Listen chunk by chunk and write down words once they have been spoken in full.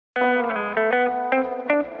Hey,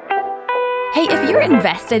 if you're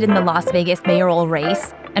invested in the Las Vegas mayoral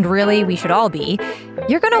race, and really we should all be,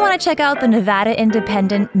 you're going to want to check out the Nevada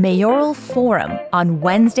Independent Mayoral Forum on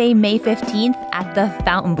Wednesday, May 15th at the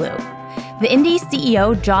Fontainebleau. The Indy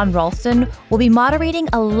CEO, John Ralston, will be moderating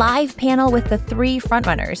a live panel with the three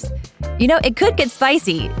frontrunners. You know, it could get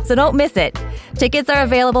spicy, so don't miss it. Tickets are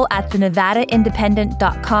available at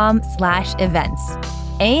thenevadaindependent.com/events.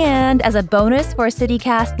 And as a bonus for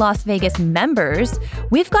CityCast Las Vegas members,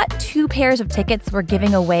 we've got 2 pairs of tickets we're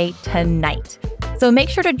giving away tonight. So make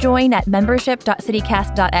sure to join at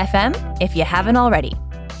membership.citycast.fm if you haven't already.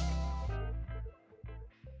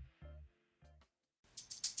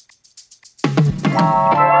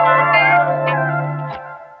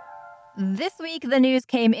 This week, the news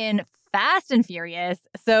came in fast and furious.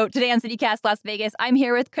 So today on CityCast Las Vegas, I'm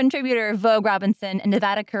here with contributor Vogue Robinson and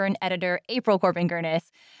Nevada Current editor April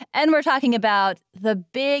Corbin-Gurnis. And we're talking about the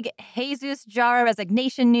big Jesus Jara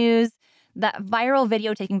resignation news, that viral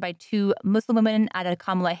video taken by 2 Muslim women at a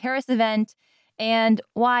Kamala Harris event, and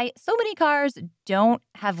why so many cars don't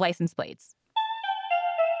have license plates.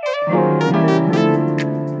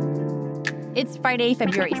 It's Friday,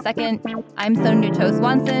 February 2nd. I'm Sonia Cho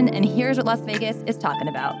Swanson, and here's what Las Vegas is talking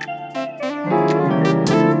about.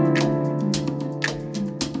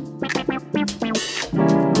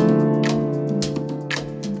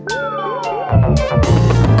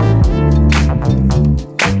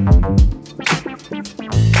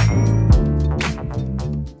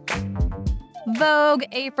 Vogue,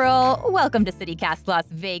 April, welcome to CityCast Las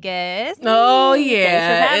Vegas. Oh,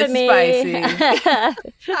 yeah. Thanks for having me.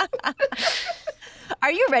 Spicy.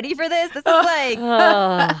 Are you ready for this? This is like...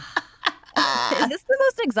 Is this the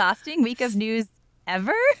most exhausting week of news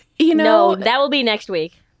ever? You know, No, that will be next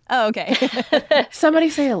week. Oh, okay. somebody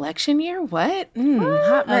say election year? What?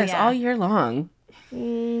 Hot mess yeah. all year long.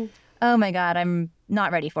 Oh my God, I'm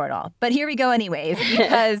not ready for it all. But here we go anyways,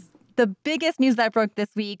 because the biggest news that broke this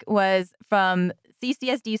week was from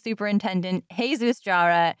CCSD Superintendent Jesus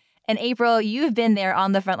Jara. And April, you've been there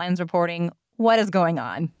on the front lines reporting. What is going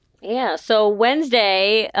on? Yeah, so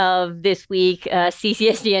Wednesday of this week,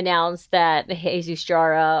 CCSD announced that Jesus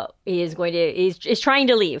Jara is trying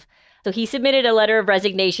to leave. So he submitted a letter of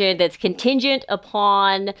resignation that's contingent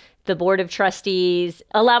upon the Board of Trustees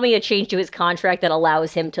allowing a change to his contract that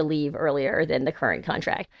allows him to leave earlier than the current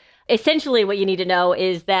contract. Essentially, what you need to know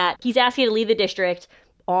is that he's asking to leave the district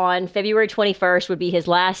on February 21st would be his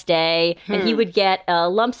last day, and he would get a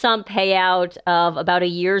lump sum payout of about a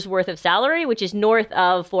year's worth of salary, which is north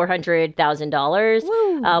of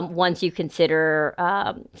 $400,000 once you consider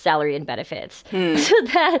salary and benefits. So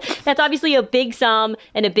that's obviously a big sum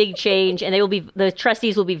and a big change, and the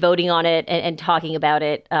trustees will be voting on it and talking about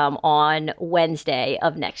it on Wednesday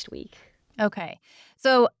of next week. Okay.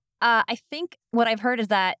 So I think what I've heard is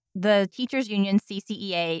that the teachers union,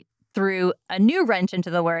 CCEA, threw a new wrench into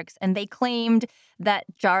the works, and they claimed that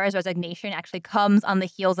Jara's resignation actually comes on the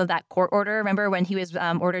heels of that court order. Remember when he was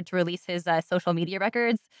ordered to release his social media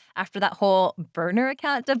records after that whole burner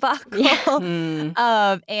account debacle?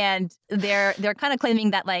 And they're kind of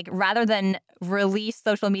claiming that, like, rather than release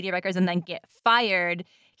social media records and then get fired,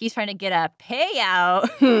 he's trying to get a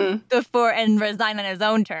payout before and resign on his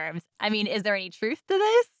own terms. I mean, is there any truth to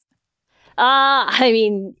this?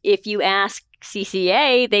 If you ask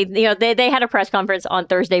CCA, they had a press conference on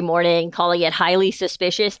Thursday morning calling it highly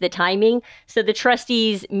suspicious, the timing. So the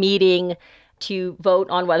trustees meeting to vote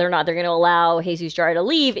on whether or not they're going to allow Jesus Jara to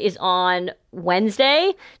leave is on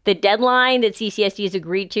Wednesday. The deadline that CCSD has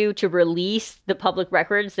agreed to release the public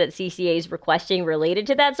records that CCA is requesting related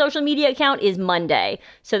to that social media account is Monday.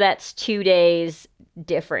 So that's 2 days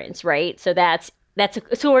difference, right? So that's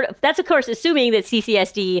of course assuming that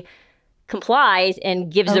CCSD complies and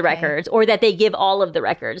gives the records, or that they give all of the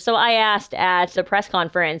records. So I asked at the press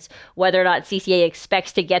conference whether or not CCA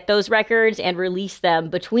expects to get those records and release them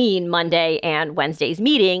between Monday and Wednesday's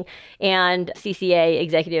meeting. And CCA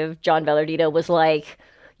executive John Vellardito was like,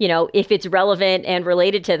 if it's relevant and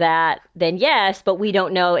related to that, then yes, but we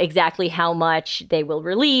don't know exactly how much they will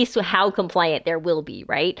release, how compliant there will be,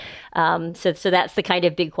 right? So that's the kind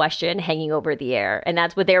of big question hanging over the air. And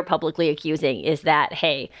that's what they're publicly accusing, is that,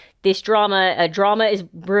 hey, this drama is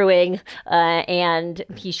brewing, and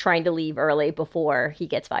he's trying to leave early before he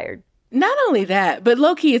gets fired. Not only that, but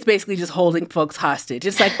low-key, it's basically just holding folks hostage.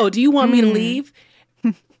 It's like, oh, do you want me to leave?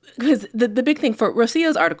 Because the big thing for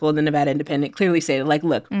Rosillo's article in the Nevada Independent clearly stated, like,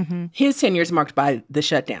 look, his tenure is marked by the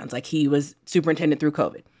shutdowns. Like, he was superintendent through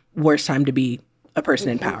COVID. Worst time to be a person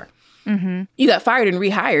in power. You got fired and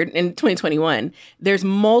rehired in 2021. There's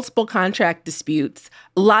multiple contract disputes.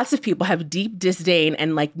 Lots of people have deep disdain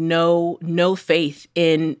and like no faith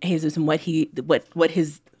in Jesus and what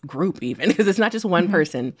his group even, because it's not just one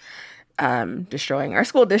person destroying our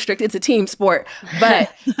school district. It's a team sport.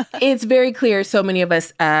 But it's very clear so many of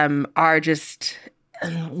us are just,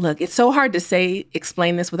 look, it's so hard to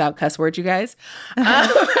explain this without cuss words, you guys.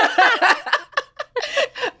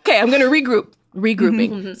 Okay, I'm going to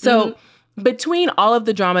regrouping. So between all of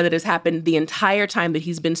the drama that has happened the entire time that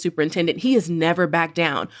he's been superintendent, he has never backed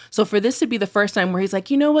down. So for this to be the first time where he's like,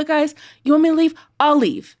 you know what, guys, you want me to leave? I'll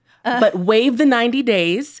leave. But waive the 90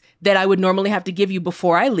 days that I would normally have to give you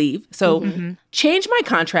before I leave. So change my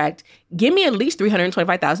contract, give me at least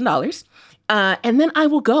 $325,000. And then I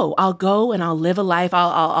will go. I'll go and I'll live a life.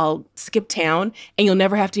 I'll skip town and you'll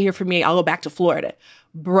never have to hear from me. I'll go back to Florida.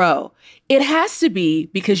 Bro, it has to be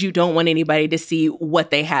because you don't want anybody to see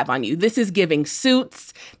what they have on you. This is giving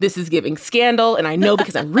Suits. This is giving Scandal. And I know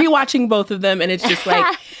because I'm rewatching both of them. And it's just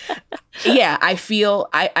like, yeah, I feel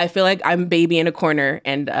like I'm baby in a corner.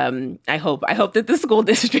 And I hope that the school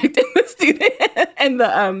district and the student and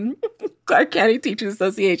the Clark County Teachers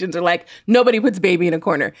Associations are like, nobody puts baby in a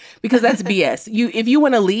corner, because that's BS. If you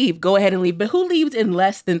want to leave, go ahead and leave. But who leaves in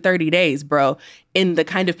less than 30 days, bro, in the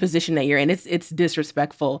kind of position that you're in? It's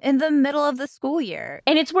disrespectful. In the middle of the school year.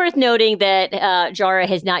 And it's worth noting that Jara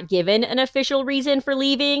has not given an official reason for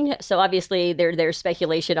leaving. So obviously there's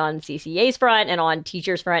speculation on CCA's front and on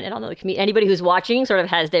teachers' front and on the anybody who's watching sort of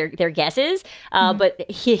has their guesses. But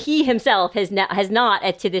he himself has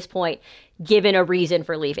not to this point given a reason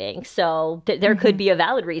for leaving. So there could be a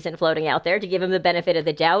valid reason floating out there to give him the benefit of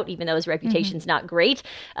the doubt, even though his reputation's not great.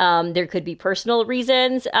 There could be personal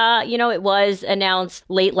reasons. It was announced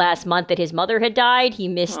late last month that his mother had died. He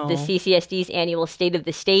missed the CCSD's annual State of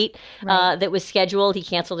the State that was scheduled. He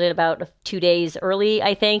canceled it about 2 days early,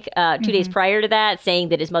 I think, 2 days prior to that, saying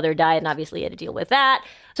that his mother died and obviously had to deal with that.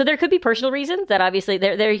 So there could be personal reasons that obviously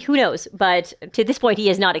there who knows. But to this point, he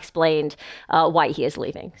has not explained why he is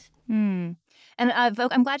leaving. And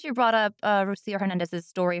Vogue, I'm glad you brought up Rocio Hernandez's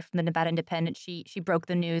story from the Nevada Independent. She broke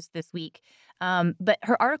the news this week. But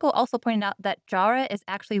her article also pointed out that Jara is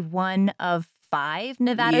actually one of 5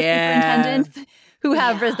 Nevada superintendents who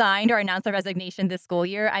have resigned or announced their resignation this school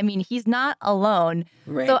year. I mean, he's not alone.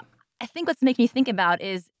 Right. So I think what's making me think about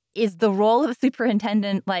is the role of a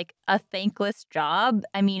superintendent like a thankless job?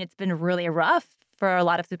 I mean, it's been really rough for a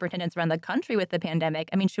lot of superintendents around the country with the pandemic.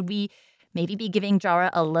 I mean, should we maybe be giving Jara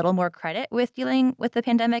a little more credit with dealing with the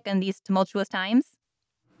pandemic and these tumultuous times?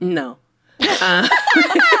 No. It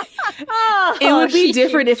would be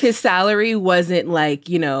different if his salary wasn't like,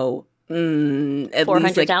 at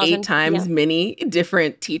least like 8 times many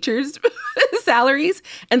different teachers' salaries.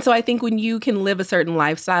 And so I think when you can live a certain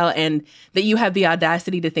lifestyle and that you have the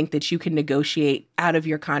audacity to think that you can negotiate out of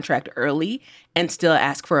your contract early and still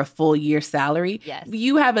ask for a full year salary,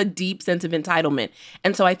 you have a deep sense of entitlement.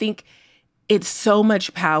 And so I think it's so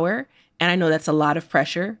much power. And I know that's a lot of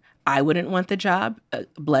pressure. I wouldn't want the job.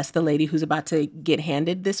 Bless the lady who's about to get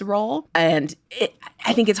handed this role. And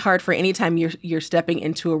I think it's hard for any time you're stepping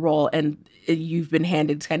into a role and you've been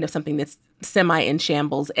handed kind of something that's semi in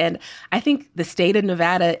shambles. And I think the state of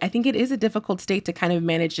Nevada, I think it is a difficult state to kind of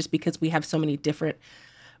manage just because we have so many different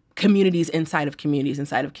communities inside of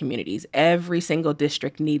communities. Every single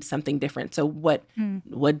district needs something different. So what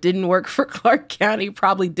didn't work for Clark County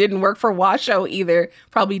probably didn't work for Washoe either,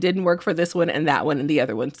 probably didn't work for this one and that one and the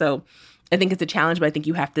other one. So I think it's a challenge, but I think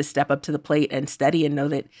you have to step up to the plate and study and know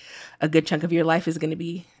that a good chunk of your life is going to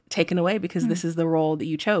be taken away because this is the role that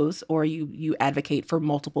you chose, or you advocate for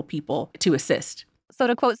multiple people to assist. So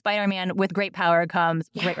to quote Spider-Man, with great power comes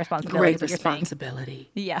great responsibility. Great responsibility.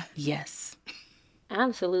 Yeah. Yes.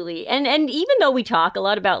 Absolutely. And even though we talk a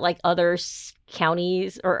lot about like other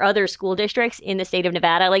counties or other school districts in the state of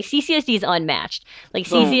Nevada, like CCSD is unmatched. Like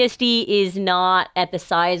CCSD is not at the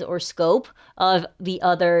size or scope of the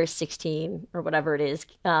other 16 or whatever it is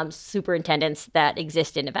superintendents that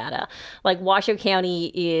exist in Nevada. Like Washoe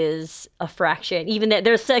County is a fraction. Even that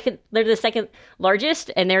they're the second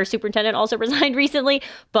largest, and their superintendent also resigned recently.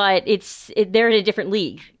 But they're in a different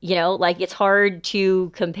league. Like it's hard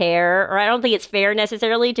to compare, or I don't think it's fair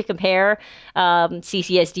necessarily to compare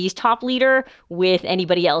CCSD's top leader with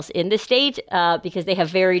anybody else in the state because they have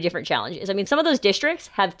very different challenges. I mean, some of those districts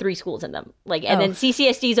have 3 schools in them. And then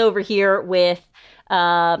CCSD's over here with the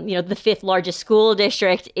 5th largest school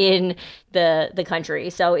district in the country.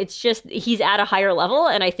 So it's just, he's at a higher level.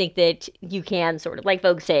 And I think that you can sort of, like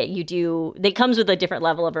Vogue say, that comes with a different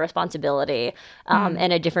level of responsibility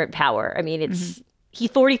and a different power. I mean, he's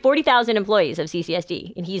 40,000 employees of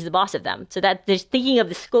CCSD, and he's the boss of them. So that just thinking of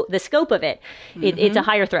the scope of it, it's a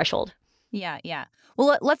higher threshold. Yeah, yeah.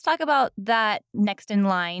 Well, let's talk about that next in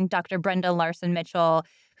line, Dr. Brenda Larson Mitchell,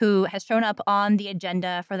 who has shown up on the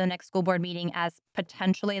agenda for the next school board meeting as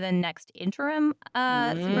potentially the next interim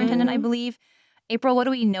superintendent, I believe. April, what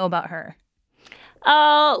do we know about her?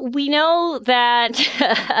 We know that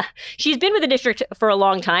she's been with the district for a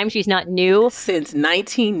long time. She's not new. Since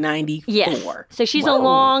 1994. Yes. So she's a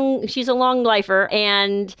long lifer.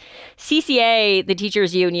 And CCA, the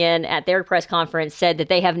teachers union, at their press conference said that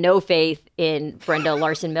they have no faith in Brenda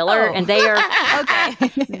Larson Miller, and they are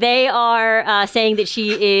they are saying that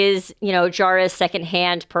she is, Jara's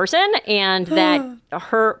second-hand person, and that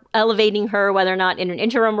her elevating her, whether or not in an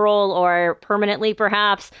interim role or permanently,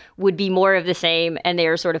 perhaps, would be more of the same. And they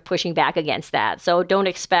are sort of pushing back against that. So don't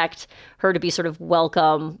expect her to be sort of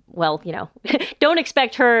welcome. Well, don't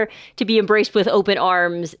expect her to be embraced with open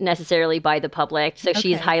arms necessarily by the public. So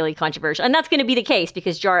she's highly controversial. And that's going to be the case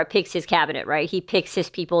because Jara picks his cabinet, right? He picks his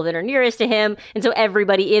people that are nearest to him. And so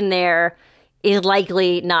everybody in there is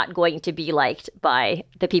likely not going to be liked by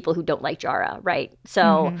the people who don't like Jara, right?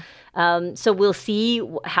 So so we'll see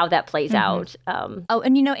how that plays out. And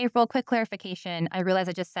April, quick clarification. I realize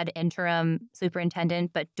I just said interim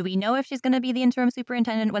superintendent, but do we know if she's going to be the interim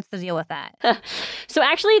superintendent? What's the deal with that? So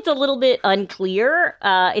actually, it's a little bit unclear.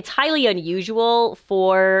 It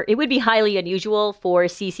would be highly unusual for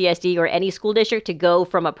CCSD or any school district to go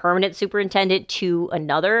from a permanent superintendent to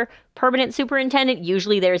another permanent superintendent.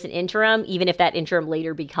 Usually there's an interim, even if that interim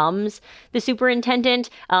later becomes the superintendent.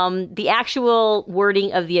 The actual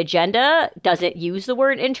wording of the agenda doesn't use the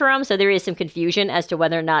word interim, so there is some confusion as to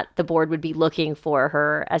whether or not the board would be looking for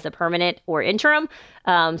her as a permanent or interim.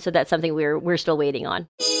 So that's something we're still waiting on.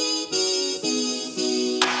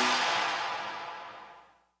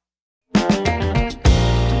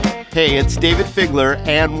 Hey, it's David Figler,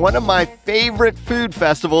 and one of my favorite food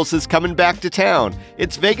festivals is coming back to town.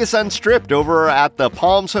 It's Vegas Unstripped over at the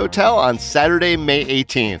Palms Hotel on Saturday, May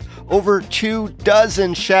 18th. Over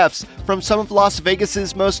 24 chefs from some of Las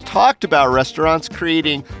Vegas's most talked about restaurants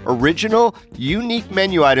creating original, unique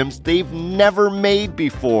menu items they've never made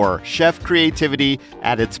before. Chef creativity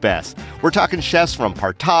at its best. We're talking chefs from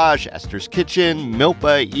Partage, Esther's Kitchen,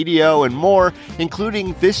 Milpa, EDO, and more,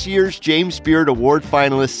 including this year's James Beard Award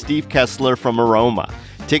finalist Steve Kessler from Aroma.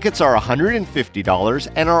 Tickets are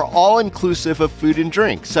 $150 and are all-inclusive of food and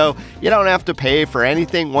drink, so you don't have to pay for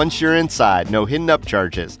anything once you're inside. No hidden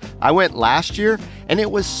upcharges. I went last year, and it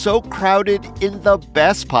was so crowded in the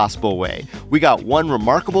best possible way. We got one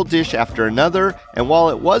remarkable dish after another, and while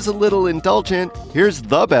it was a little indulgent, here's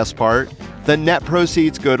the best part. The net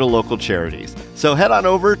proceeds go to local charities. So head on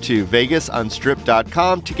over to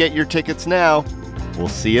vegasunstrip.com to get your tickets now. We'll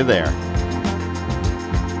see you there.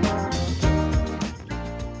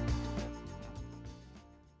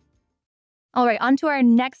 All right, on to our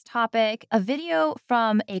next topic. A video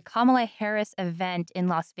from a Kamala Harris event in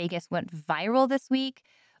Las Vegas went viral this week.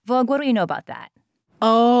 Vogue, what do you know about that?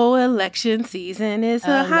 Oh, election season is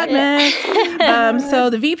a hot mess. So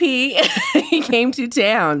the VP came to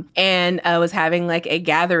town and was having like a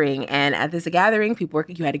gathering. And at this gathering,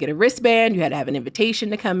 you had to get a wristband. You had to have an invitation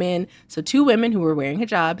to come in. So two women who were wearing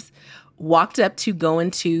hijabs walked up to go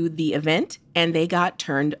into the event, and they got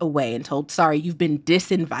turned away and told, sorry, you've been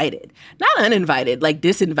disinvited. Not uninvited, like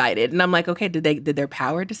disinvited. And I'm like, okay, did their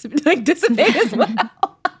power dissipate as well?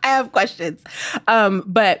 I have questions.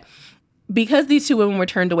 But because these two women were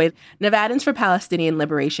turned away, Nevadans for Palestinian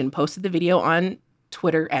Liberation posted the video on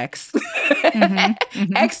Twitter X.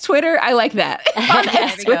 X Twitter, I like that. On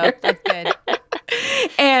X Twitter. That's good.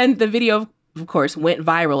 And the video, of course, went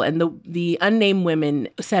viral, and the unnamed women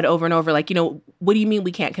said over and over, like, what do you mean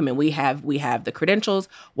we can't come in? We have the credentials.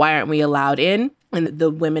 Why aren't we allowed in? And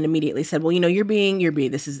the women immediately said, well, you're being,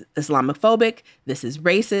 this is Islamophobic. This is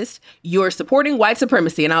racist. You're supporting white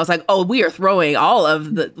supremacy. And I was like, oh, we are throwing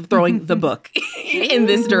the book in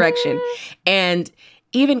this direction. And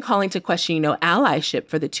even calling to question, allyship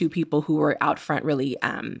for the two people who were out front really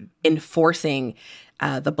enforcing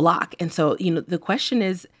the block. And so, the question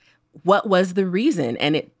is, what was the reason?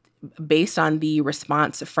 And it, based on the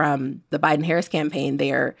response from the Biden-Harris campaign,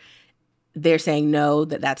 they're saying no,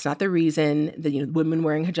 that's not the reason. The women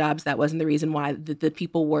wearing hijabs, that wasn't the reason why the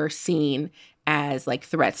people were seen as like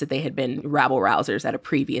threats, that they had been rabble-rousers at a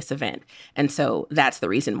previous event. And so that's the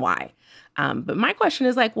reason why. But my question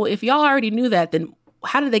is like, well, if y'all already knew that, then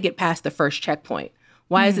how did they get past the first checkpoint?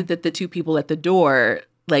 Why is it that the two people at the door,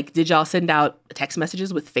 like, did y'all send out text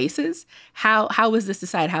messages with faces? How was this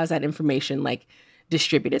decided? How is that information like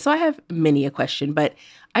distributed? So I have many a question, but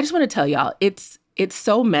I just want to tell y'all, it's It's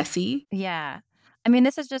so messy. Yeah. I mean,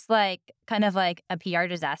 this is just like kind of like a PR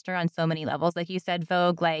disaster on so many levels. Like you said,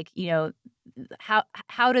 Vogue, like,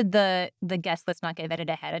 how did the guest list not get vetted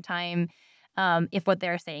ahead of time? If what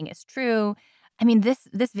they're saying is true. I mean, this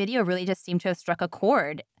video really just seemed to have struck a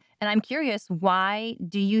chord. And I'm curious, why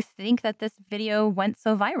do you think that this video went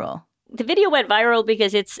so viral? The video went viral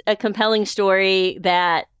because it's a compelling story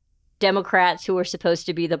that Democrats, who are supposed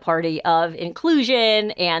to be the party of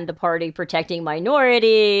inclusion and the party protecting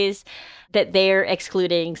minorities, that they're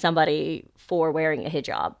excluding somebody for wearing a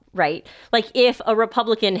hijab, right? Like if a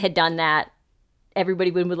Republican had done that,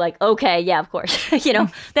 everybody would be like, okay, yeah, of course.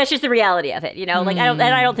 That's just the reality of it. Like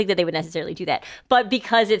I don't think that they would necessarily do that. But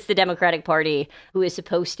because it's the Democratic Party who is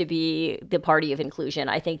supposed to be the party of inclusion,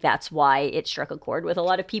 I think that's why it struck a chord with a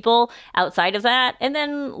lot of people outside of that. And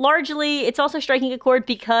then largely it's also striking a chord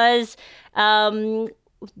because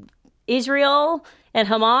Israel and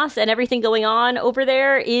Hamas and everything going on over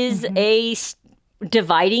there is a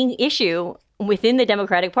dividing issue within the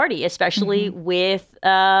Democratic Party, especially with,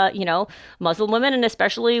 Muslim women and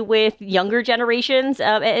especially with younger generations.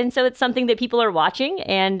 And so it's something that people are watching.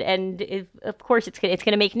 And of course, it's going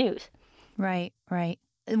to make news. Right, right.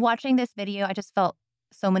 Watching this video, I just felt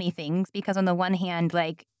so many things because on the one hand,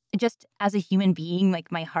 like, just as a human being,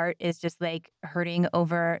 like, my heart is just, like, hurting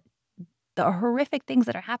over the horrific things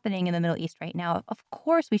that are happening in the Middle East right now. Of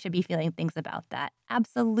course, we should be feeling things about that.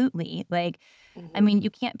 Absolutely. Like, I mean, you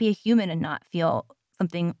can't be a human and not feel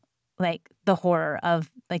something like the horror of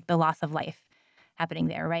like the loss of life happening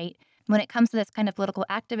there, right? When it comes to this kind of political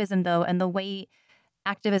activism, though, and the way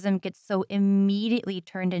activism gets so immediately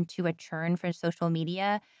turned into a churn for social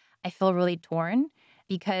media, I feel really torn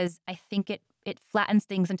because I think it flattens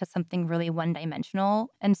things into something really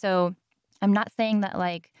one-dimensional. And so I'm not saying that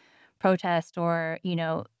like protest or,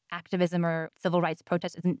 activism or civil rights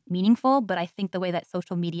protest isn't meaningful, but I think the way that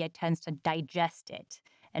social media tends to digest it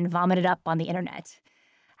and vomit it up on the internet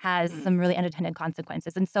has some really unintended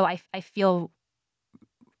consequences. And so I feel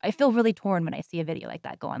really torn when I see a video like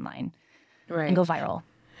that go online and go viral.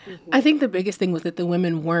 I think the biggest thing was that the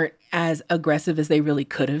women weren't as aggressive as they really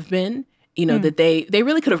could have been. That they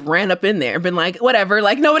really could have ran up in there and been like, whatever,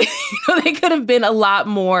 like nobody, they could have been a lot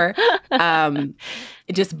more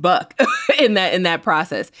just buck in that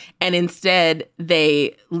process. And instead,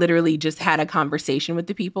 they literally just had a conversation with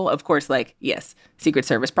the people. Of course, like, yes, Secret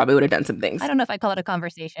Service probably would have done some things. I don't know if I call it a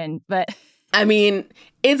conversation, but I mean,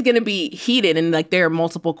 it's going to be heated and like there are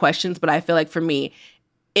multiple questions. But I feel like for me,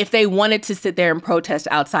 if they wanted to sit there and protest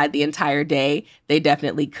outside the entire day, they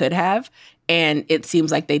definitely could have. And it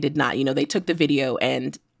seems like they did not. They took the video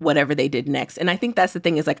and whatever they did next. And I think that's the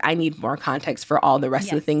thing is like, I need more context for all the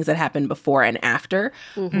rest of the things that happened before and after.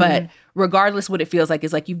 But regardless, what it feels like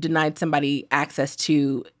is like you've denied somebody access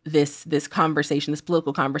to this conversation, this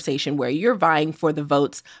political conversation where you're vying for the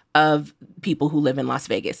votes of people who live in Las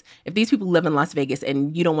Vegas. If these people live in Las Vegas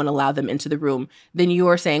and you don't want to allow them into the room, then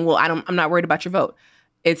you're saying, well, I'm not worried about your vote.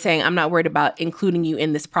 It's saying, I'm not worried about including you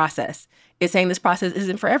in this process. It's saying this process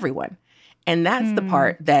isn't for everyone. And that's the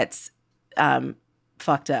part that's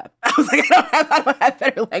fucked up. I was like, I don't have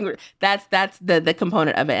better language. That's the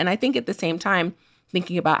component of it. And I think at the same time,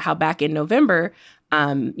 thinking about how back in November,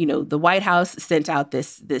 the White House sent out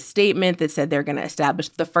this statement that said they're going to establish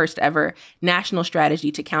the first ever national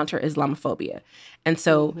strategy to counter Islamophobia. And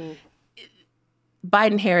so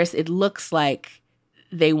Biden-Harris, it looks like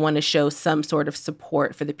they want to show some sort of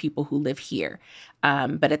support for the people who live here.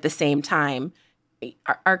 But at the same time,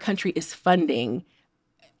 our country is funding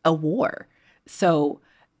a war. So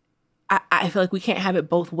I feel like we can't have it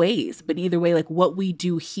both ways. But either way, like what we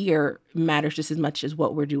do here matters just as much as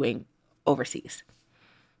what we're doing overseas.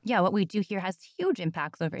 Yeah, what we do here has huge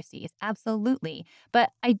impacts overseas. Absolutely.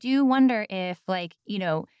 But I do wonder if, like,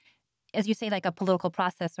 as you say, like a political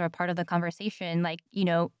process or a part of the conversation, like,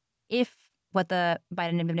 if what the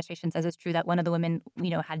Biden administration says is true, that one of the women,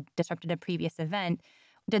 had disrupted a previous event,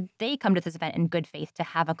 did they come to this event in good faith to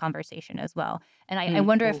have a conversation as well? And I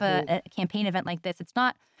wonder if a campaign event like this, it's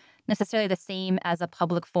not necessarily the same as a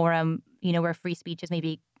public forum, where free speech is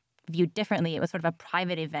maybe viewed differently. It was sort of a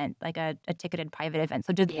private event, like a ticketed private event.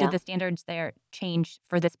 So did the standards there change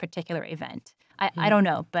for this particular event? I don't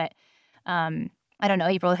know, but I don't know.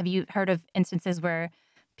 April, have you heard of instances where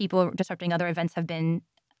people disrupting other events have been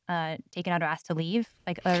taken out or asked to leave,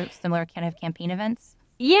 like other similar kind of campaign events?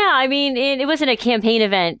 Yeah, I mean, it wasn't a campaign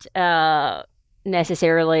event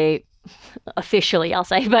necessarily, officially, I'll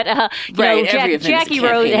say, but Right, every event is a Jackie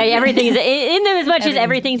Rose, campaign event. everything's in them as much as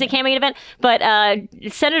everything's a campaign event. But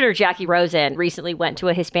Senator Jackie Rosen recently went to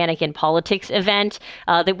a Hispanic in Politics event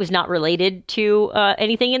that was not related to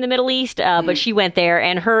anything in the Middle East, but she went there,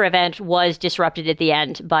 and her event was disrupted at the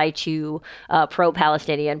end by two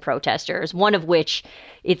pro-Palestinian protesters, one of which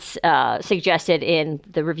it's suggested in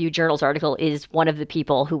the Review Journal's article is one of the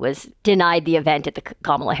people who was denied the event at the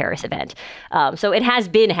Kamala Harris event. So it has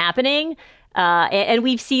been happening. And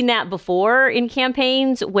we've seen that before in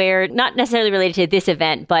campaigns where not necessarily related to this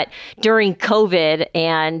event, but during COVID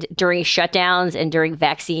and during shutdowns and during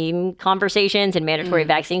vaccine conversations and mandatory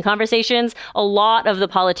vaccine conversations, a lot of the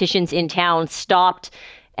politicians in town stopped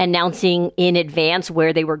announcing in advance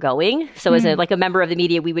where they were going. So as a member of the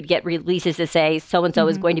media, we would get releases to say, so-and-so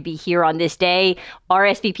is going to be here on this day,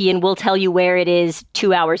 RSVP, and we'll tell you where it is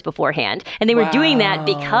 2 hours beforehand. And they were doing that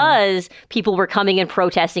because people were coming and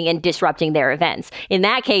protesting and disrupting their events. In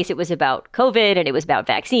that case, it was about COVID and it was about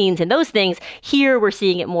vaccines and those things. Here, we're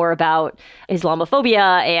seeing it more about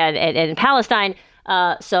Islamophobia and Palestine.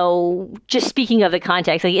 So just speaking of the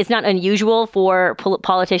context, like, it's not unusual for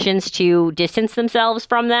politicians to distance themselves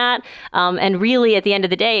from that. And really, at the end of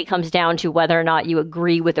the day, it comes down to whether or not you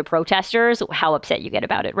agree with the protesters, how upset you get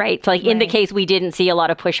about it, right? So like in the case, we didn't see a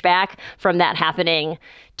lot of pushback from that happening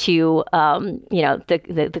to,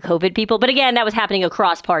 the COVID people. But again, that was happening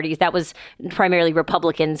across parties. That was primarily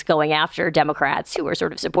Republicans going after Democrats who were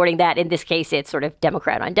sort of supporting that. In this case, it's sort of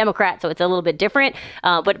Democrat on Democrat. So it's a little bit different.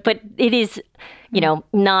 But it is,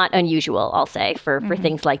 not unusual, I'll say, for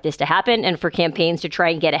things like this to happen and for campaigns to try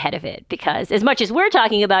and get ahead of it. Because as much as we're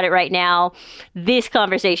talking about it right now, this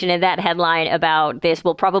conversation and that headline about this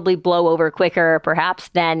will probably blow over quicker, perhaps,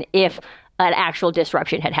 than if an actual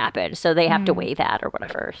disruption had happened. So they have to weigh that or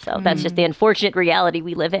whatever. So that's just the unfortunate reality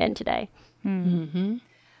we live in today.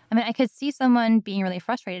 I mean, I could see someone being really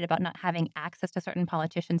frustrated about not having access to certain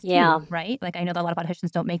politicians too, right? Like, I know that a lot of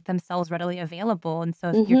politicians don't make themselves readily available. And so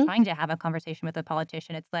if you're trying to have a conversation with a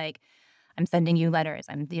politician, it's like, I'm sending you letters,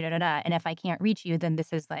 I'm da-da-da-da. And if I can't reach you, then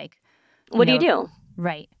this is like... What do you do?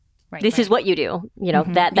 Right. This is what you do.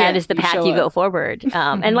 That is the path you go forward.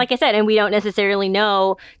 And like I said, and we don't necessarily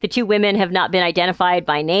know. The two women have not been identified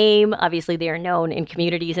by name. Obviously, they are known in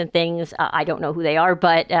communities and things. I don't know who they are,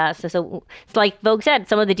 but so it's like Vogue said,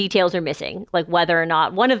 some of the details are missing, like whether or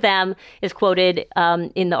not one of them is quoted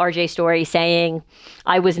in the RJ story saying,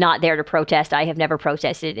 "I was not there to protest. I have never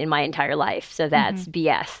protested in my entire life." So that's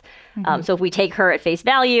BS. So if we take her at face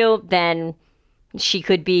value, then she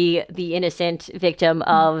could be the innocent victim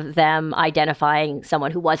of them identifying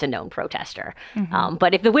someone who was a known protester.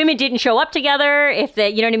 But if the women didn't show up together, if they,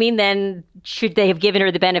 you know what I mean, then should they have given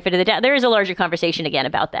her the benefit of the doubt? There is a larger conversation again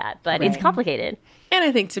about that, but it's complicated. And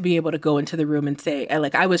I think to be able to go into the room and say,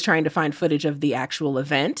 I was trying to find footage of the actual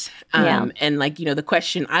event. And the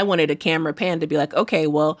question, I wanted a camera pan to be like, okay,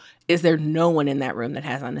 well, is there no one in that room that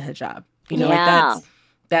has on the hijab?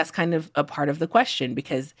 That's kind of a part of the question,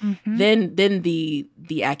 because then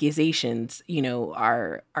the accusations,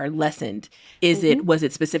 are lessened. Was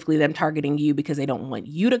it specifically them targeting you because they don't want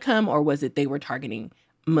you to come, or was it they were targeting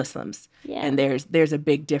Muslims? And there's a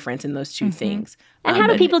big difference in those two things. And how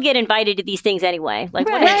do people get invited to these things anyway? Like,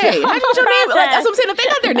 how did your name? Like, that's what I'm saying. If they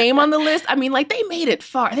got their name on the list, I mean, like, they made it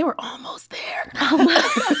far. They were almost there.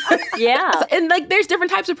 And there's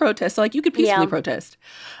different types of protests. So you could peacefully protest.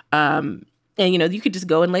 And, you could just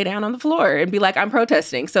go and lay down on the floor and be like, I'm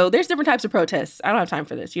protesting. So there's different types of protests. I don't have time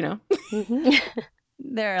for this,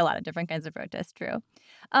 There are a lot of different kinds of protests, true.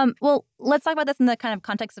 Well, let's talk about this in the kind of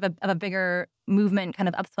context of a bigger movement kind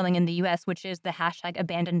of upswelling in the U.S., which is the hashtag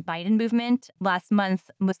Abandon Biden movement. Last month,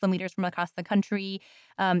 Muslim leaders from across the country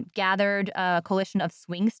gathered a coalition of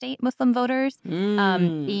swing state Muslim voters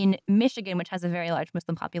in Michigan, which has a very large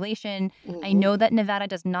Muslim population. I know that Nevada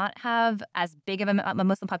does not have as big of a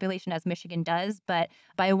Muslim population as Michigan does, but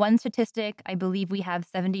by one statistic, I believe we have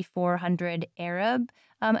 7,400 Arab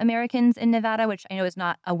Americans in Nevada, which I know is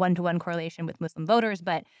not a one-to-one correlation with Muslim voters,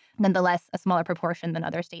 but nonetheless a smaller proportion than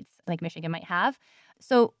other states like Michigan might have.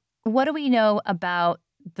 So what do we know about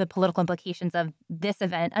the political implications of this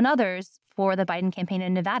event and others for the Biden campaign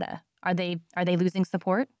in Nevada? Are they losing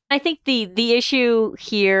support? I think the issue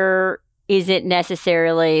here isn't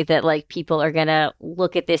necessarily that people are going to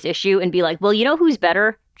look at this issue and be like, well, who's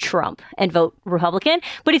better? Trump, and vote Republican.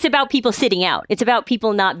 But it's about people sitting out. It's about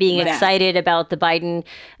people not being excited about the Biden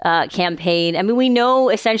campaign. I mean, we know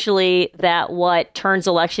essentially that what turns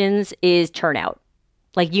elections is turnout.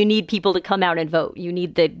 Like, you need people to come out and vote. You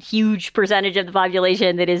need the huge percentage of the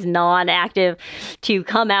population that is non-active to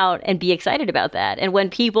come out and be excited about that. And when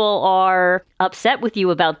people are upset with you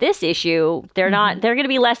about this issue, they're going to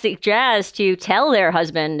be less jazzed to tell their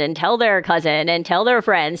husband and tell their cousin and tell their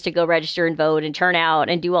friends to go register and vote and turn out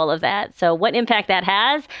and do all of that. So what impact that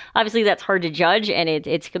has, obviously that's hard to judge. And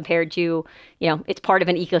it's compared to, it's part of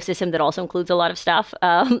an ecosystem that also includes a lot of stuff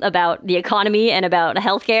about the economy and about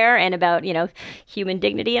healthcare and about, human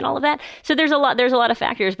dignity and all of that. So there's a lot of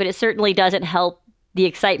factors, but it certainly doesn't help the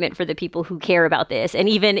excitement for the people who care about this. And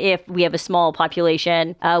even if we have a small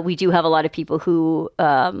population, we do have a lot of people who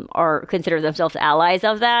consider themselves allies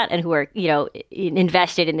of that and who are,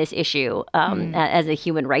 invested in this issue as a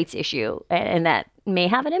human rights issue. And that may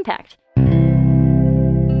have an impact.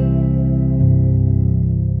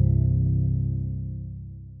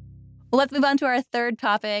 Well, let's move on to our third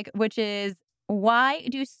topic, which is, why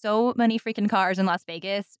do so many freaking cars in Las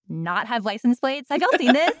Vegas not have license plates? Have y'all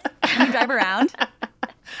seen this? When you drive around?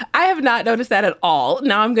 I have not noticed that at all.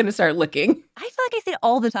 Now I'm going to start looking. I feel like I see it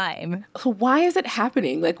all the time. So why is it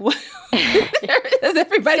happening? Like, what? Has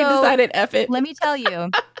everybody decided F it? Let me tell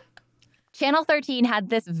you. Channel 13 had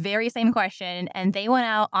this very same question, and they went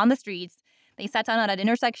out on the streets. They sat down at an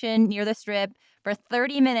intersection near the Strip. For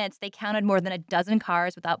 30 minutes, they counted more than a dozen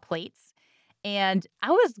cars without plates. And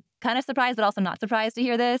I was kind of surprised, but also not surprised to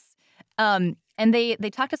hear this. And they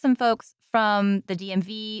talked to some folks from the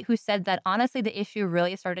DMV who said that, honestly, the issue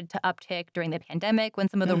really started to uptick during the pandemic when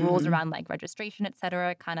some of the rules around, like, registration, et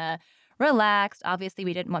cetera, kind of relaxed. Obviously,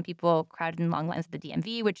 we didn't want people crowded in long lines at the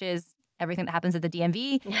DMV, which is everything that happens at the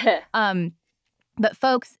DMV. But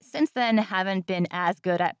folks since then haven't been as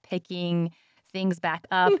good at picking things back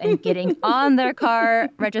up and getting on their car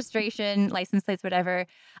registration, license plates, whatever.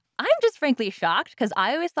 I'm just frankly shocked because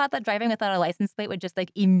I always thought that driving without a license plate would just,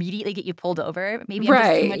 like, immediately get you pulled over. Maybe I'm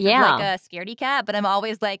just too much of, like, a scaredy cat, but I'm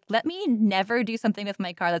always like, let me never do something with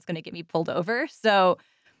my car that's going to get me pulled over. So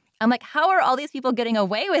I'm like, how are all these people getting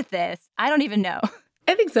away with this? I don't even know.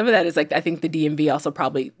 I think some of that is, like, I think the DMV also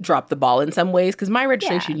probably dropped the ball in some ways because my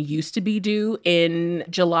registration used to be due in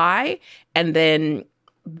July, and then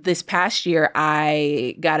this past year,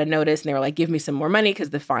 I got a notice and they were like, give me some more money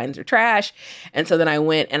because the fines are trash. And so then I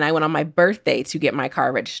went on my birthday to get my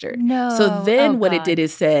car registered. No. So then what it did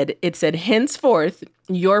is it said, henceforth,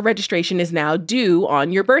 your registration is now due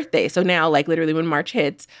on your birthday. So now, like, literally when March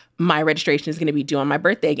hits, my registration is going to be due on my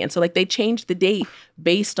birthday again. So, like, they changed the date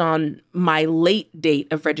based on my late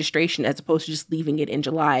date of registration as opposed to just leaving it in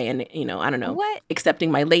July and, I don't know,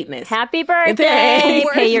 accepting my lateness. Happy birthday!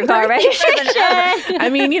 Pay your car registration. I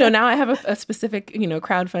mean, now I have a specific,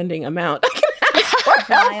 crowdfunding amount I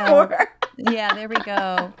can ask for. Yeah, there we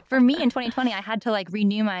go. For me in 2020, I had to, like,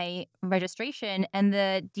 renew my registration, and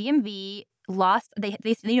the DMV lost. They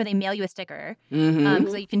mail you a sticker,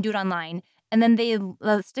 so you can do it online. And then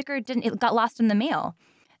the sticker it got lost in the mail.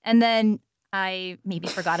 And then I maybe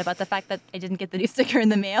forgot about the fact that I didn't get the new sticker in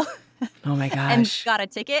the mail. Oh my gosh. And got a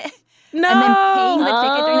ticket. No. And then paying the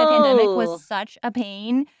ticket during the pandemic was such a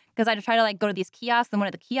pain because I had to try to, like, go to these kiosks, and one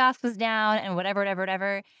of the kiosks was down and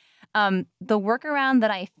whatever. The workaround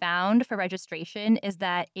that I found for registration is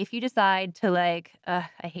that if you decide to, like, I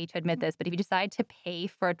hate to admit this, but if you decide to pay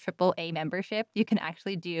for a AAA membership, you can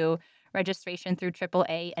actually do registration through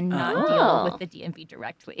AAA and not deal with the DMV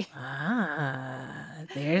directly.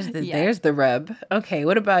 There's the rub. Okay,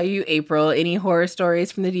 what about you, April? Any horror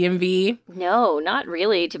stories from the DMV? No, not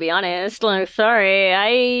really, to be honest. Like,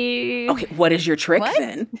 sorry, Okay, what is your trick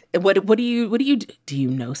then? What do you do? You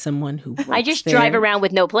know someone who works I just there? drive around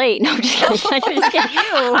with no plate. No, I'm just kidding.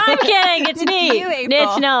 I'm kidding. It's me. You,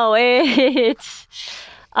 April. It's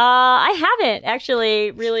I haven't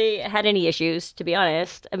actually really had any issues, to be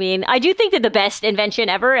honest. I mean, I do think that the best invention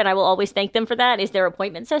ever, and I will always thank them for that, is their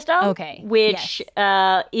appointment system. Okay. Which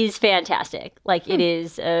is fantastic. Like, it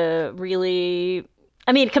is really...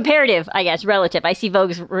 I mean, comparative, I guess, relative. I see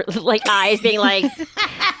Vogue's like eyes being like,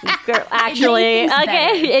 actually,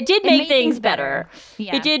 okay, it did make things better.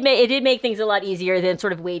 Yeah. It did make things a lot easier than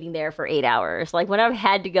sort of waiting there for 8 hours. Like, when I've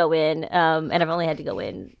had to go in, and I've only had to go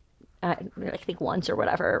in, I think once or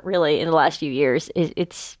whatever, really, in the last few years,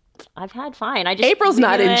 I've had fine. April's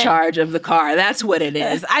not in charge of the car. That's what it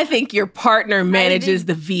is. I think your partner manages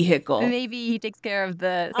the vehicle. Maybe he takes care of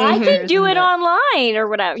the... I can do it online or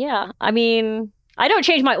whatever. Yeah. I mean... I don't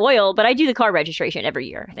change my oil, but I do the car registration every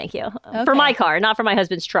year. Thank you. For my car, not for my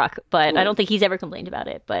husband's truck. But I don't think he's ever complained about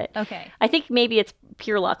it. But I think maybe it's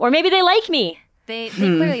pure luck. Or maybe they like me. They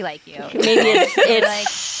clearly like you. Maybe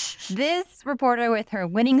it's like this reporter with her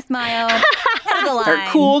winning smile. Sparkle Her line.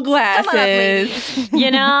 cool Come on up, glasses. ladies.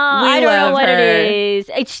 You know, I don't know love what her. it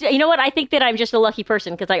is. It's, you know what? I think that I'm just a lucky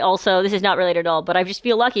person because I also, this is not related at all, but I just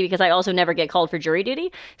feel lucky because I also never get called for jury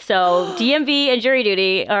duty. So DMV and jury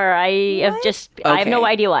duty are, I have no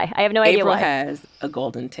Okay. idea why. I have no idea April why. has a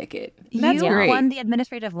golden ticket. That's You great. won the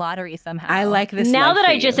administrative lottery somehow. I like this. Now life that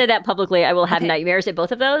for I just you. said that publicly, I will have nightmares at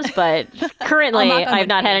both of those, but currently I'll knock on I've wood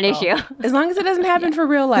not for had an April. issue. As long as it doesn't happen for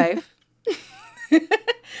real life.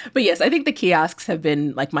 But yes, I think the kiosks have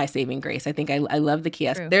been like my saving grace. I think I love the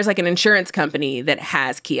kiosk. True. There's like an insurance company that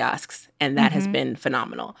has kiosks, and that has been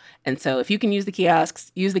phenomenal. And so if you can use the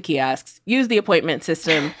kiosks, use the appointment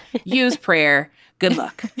system, use prayer. Good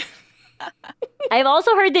luck. I've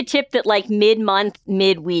also heard the tip that like mid-month,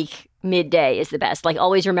 mid-week, midday is the best. Like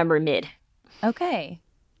always remember mid. Okay.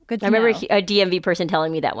 Good to I remember know. a DMV person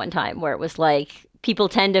telling me that one time where it was like people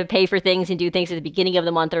tend to pay for things and do things at the beginning of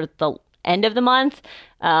the month or the end of the month.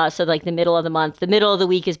 So like the middle of the month, the middle of the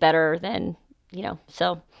week is better than,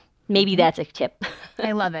 so maybe that's a tip.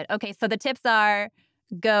 I love it. Okay, so the tips are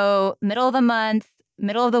go middle of the month,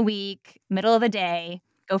 middle of the week, middle of the day,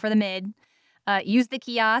 go for the mid, use the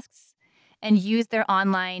kiosks, and use their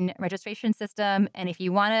online registration system. And if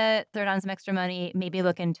you want to throw down some extra money, maybe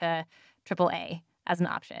look into AAA as an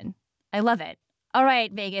option. I love it. All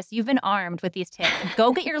right, Vegas, you've been armed with these tips.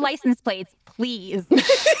 Go get your license plates, please.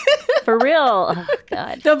 For real. Oh,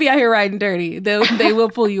 God. Don't be out here riding dirty. They will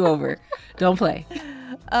pull you over. Don't play.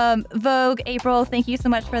 Vogue, April, thank you so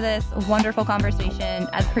much for this wonderful conversation.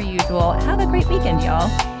 As per usual, have a great weekend, y'all.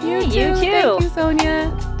 You too. Thank you,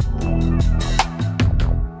 Sonia.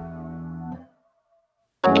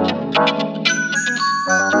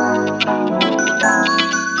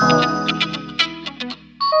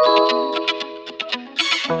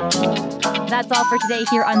 That's all for today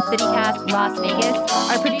here on CityCast Las Vegas.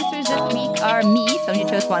 Our producers this week are me, Sonia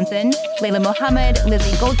Cho Swanson, Layla Mohammed,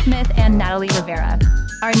 Lizzie Goldsmith, and Natalie Rivera.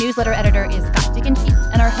 Our newsletter editor is Scott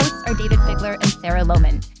Dickenteats, and our hosts are David Figler and Sarah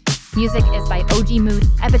Lohman. Music is by OG Moose,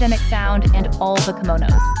 Epidemic Sound, and All the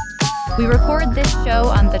Kimonos. We record this show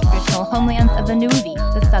on the traditional homelands of the Nuvi,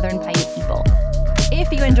 the Southern Paiute people.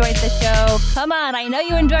 If you enjoyed this show, come on, I know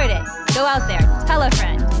you enjoyed it. Go out there, tell a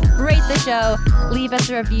friend, rate the show, leave us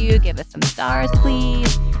a review, give us some stars,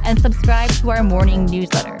 please, and subscribe to our morning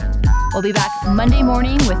newsletter. We'll be back Monday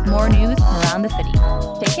morning with more news from around the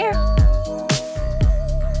city. Take care.